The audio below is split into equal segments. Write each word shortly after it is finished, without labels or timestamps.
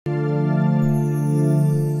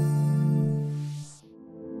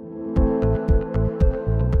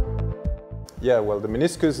Yeah, well, the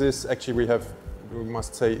meniscus is actually, we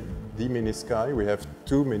must say, the menisci. We have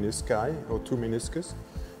two menisci, or two meniscus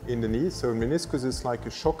in the knee. So meniscus is like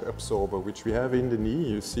a shock absorber, which we have in the knee.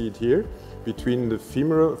 You see it here, between the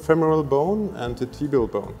femoral bone and the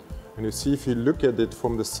tibial bone. And you see, if you look at it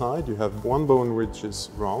from the side, you have one bone which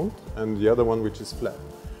is round and the other one which is flat.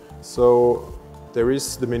 So there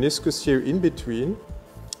is the meniscus here in between,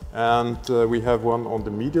 and we have one on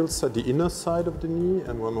the medial side, the inner side of the knee,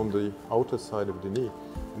 and one on the outer side of the knee.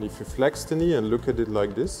 And if you flex the knee and look at it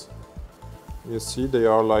like this, you see they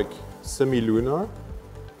are like semi-lunar,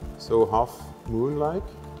 so half moon-like,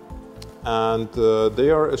 and they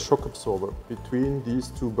are a shock absorber between these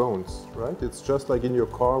two bones, right? It's just like in your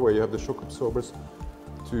car where you have the shock absorbers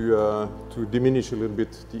to diminish a little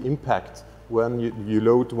bit the impact when you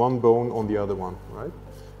load one bone on the other one, right?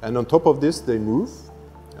 And on top of this, they move,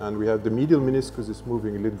 and we have the medial meniscus is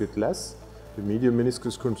moving a little bit less. The medial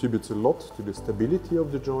meniscus contributes a lot to the stability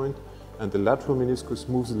of the joint, and the lateral meniscus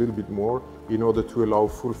moves a little bit more in order to allow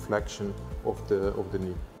full flexion of the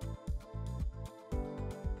knee.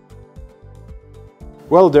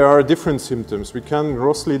 Well, there are different symptoms. We can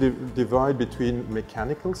grossly divide between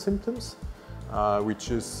mechanical symptoms, which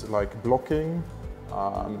is like blocking,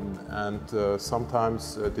 and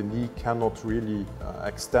sometimes the knee cannot really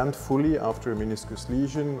extend fully after a meniscus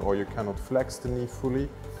lesion, or you cannot flex the knee fully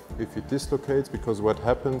if it dislocates, because what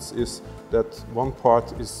happens is that one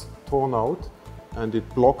part is torn out and it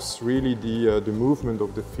blocks really the movement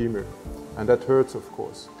of the femur, and that hurts, of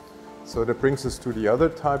course. So that brings us to the other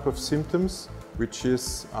type of symptoms, which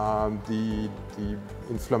is the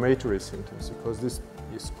inflammatory symptoms, because this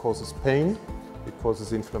causes pain, it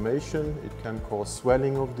causes inflammation, it can cause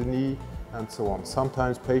swelling of the knee, and so on.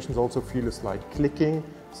 Sometimes patients also feel a slight clicking,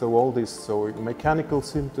 so all this, so mechanical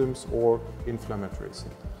symptoms or inflammatory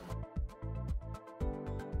symptoms.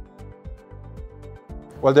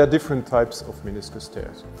 Well, there are different types of meniscus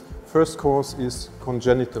tears. First cause is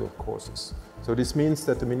congenital causes. So this means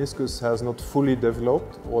that the meniscus has not fully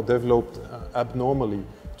developed or developed abnormally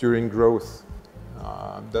during growth.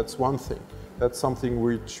 That's one thing. That's something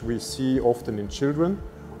which we see often in children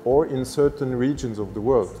or in certain regions of the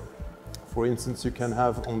world. For instance, you can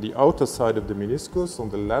have on the outer side of the meniscus,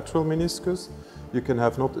 on the lateral meniscus, you can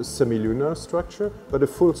have not a semilunar structure, but a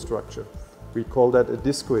full structure. We call that a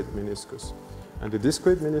discoid meniscus. And the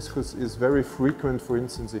discoid meniscus is very frequent, for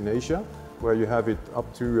instance, in Asia, where you have it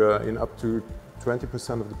up to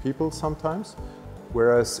 20% of the people sometimes,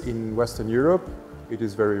 whereas in Western Europe it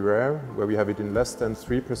is very rare, where we have it in less than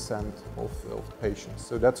 3% of patients.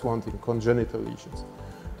 So that's one thing, congenital lesions.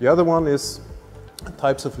 The other one is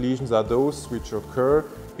types of lesions are those which occur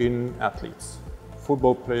in athletes,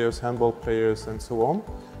 football players, handball players, and so on.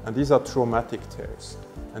 And these are traumatic tears.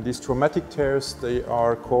 And these traumatic tears, they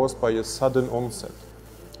are caused by a sudden onset.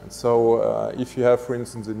 And so if you have, for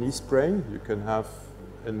instance, a knee sprain, you can have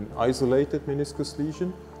an isolated meniscus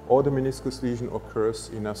lesion, or the meniscus lesion occurs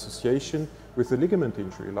in association with a ligament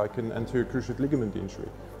injury, like an anterior cruciate ligament injury.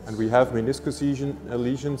 And we have meniscus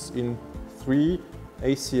lesions in 3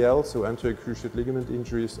 ACL, so anterior cruciate ligament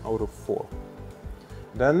injuries, out of 4.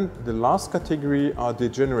 Then the last category are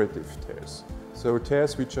degenerative tears. So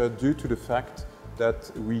tears which are due to the fact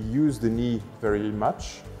that we use the knee very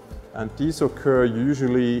much, and these occur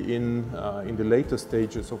usually in the later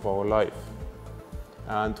stages of our life.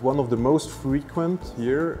 And one of the most frequent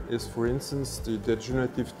here is, for instance, the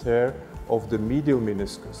degenerative tear of the medial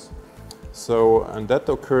meniscus. So, and that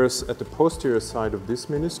occurs at the posterior side of this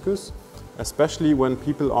meniscus, especially when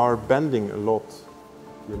people are bending a lot,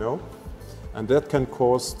 you know, and that can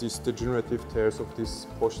cause these degenerative tears of this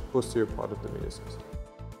posterior part of the meniscus.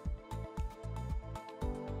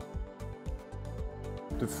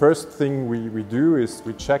 The first thing we do is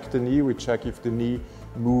we check the knee, we check if the knee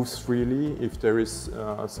moves freely, if there is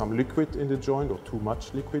some liquid in the joint or too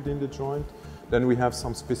much liquid in the joint. Then we have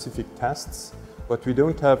some specific tests, but we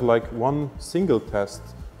don't have like one single test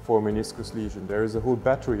for meniscus lesion. There is a whole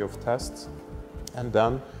battery of tests, and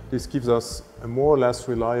then this gives us a more or less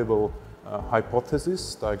reliable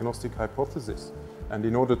hypothesis, diagnostic hypothesis. And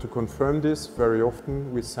in order to confirm this, very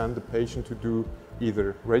often we send the patient to do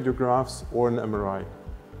either radiographs or an MRI.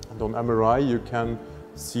 And on MRI you can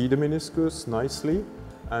see the meniscus nicely,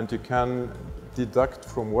 and you can deduct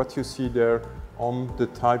from what you see there on the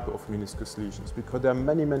type of meniscus lesions, because there are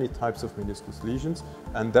many types of meniscus lesions,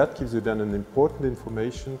 and that gives you then an important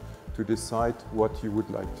information to decide what you would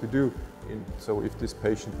like to do. So if this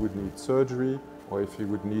patient would need surgery or if he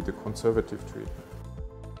would need a conservative treatment.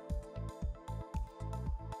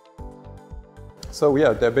 So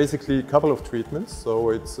yeah, there are basically a couple of treatments. So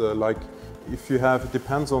it's like if you have, it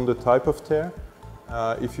depends on the type of tear.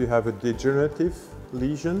 If you have a degenerative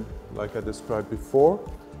lesion, like I described before,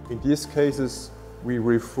 in these cases we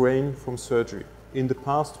refrain from surgery. In the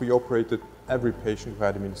past we operated every patient who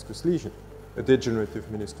had a meniscus lesion, a degenerative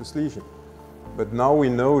meniscus lesion. But now we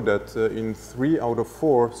know that in 3 out of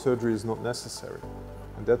 4 surgery is not necessary.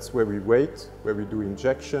 And that's where we wait, where we do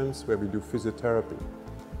injections, where we do physiotherapy.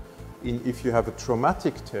 If you have a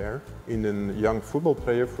traumatic tear in a young football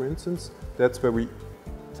player, for instance, that's where we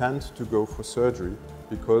tend to go for surgery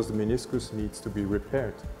because the meniscus needs to be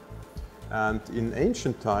repaired. And in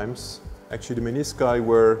ancient times, actually the menisci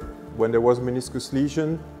were, when there was a meniscus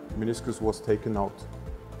lesion, the meniscus was taken out.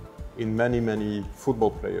 In many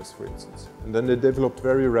football players, for instance. And then they developed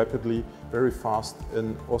very rapidly, very fast,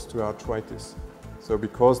 an osteoarthritis. So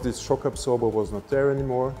because this shock absorber was not there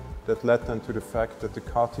anymore, that led then to the fact that the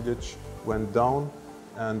cartilage went down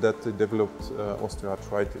and that they developed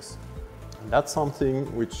osteoarthritis. And that's something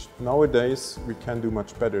which nowadays we can do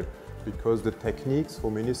much better because the techniques for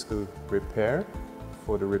meniscal repair,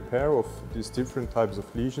 for the repair of these different types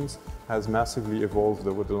of lesions, has massively evolved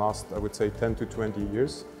over the last, I would say, 10 to 20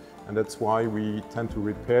 years. And that's why we tend to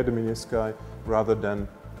repair the menisci rather than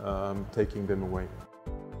taking them away.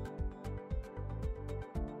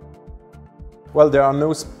 Well, there are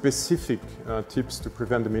no specific tips to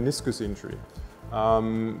prevent a meniscus injury.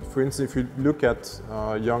 For instance, if you look at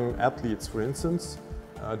young athletes, for instance,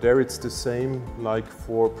 there it's the same like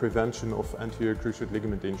for prevention of anterior cruciate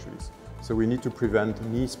ligament injuries. So we need to prevent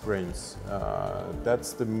knee sprains.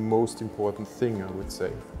 That's the most important thing, I would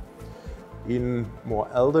say. In more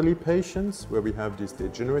elderly patients, where we have these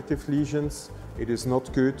degenerative lesions, it is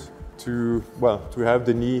not good to have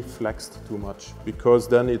the knee flexed too much, because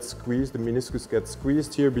then it's squeezed, the meniscus gets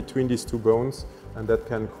squeezed here between these two bones, and that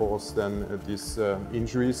can cause then these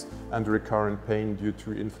injuries and recurrent pain due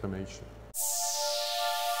to inflammation.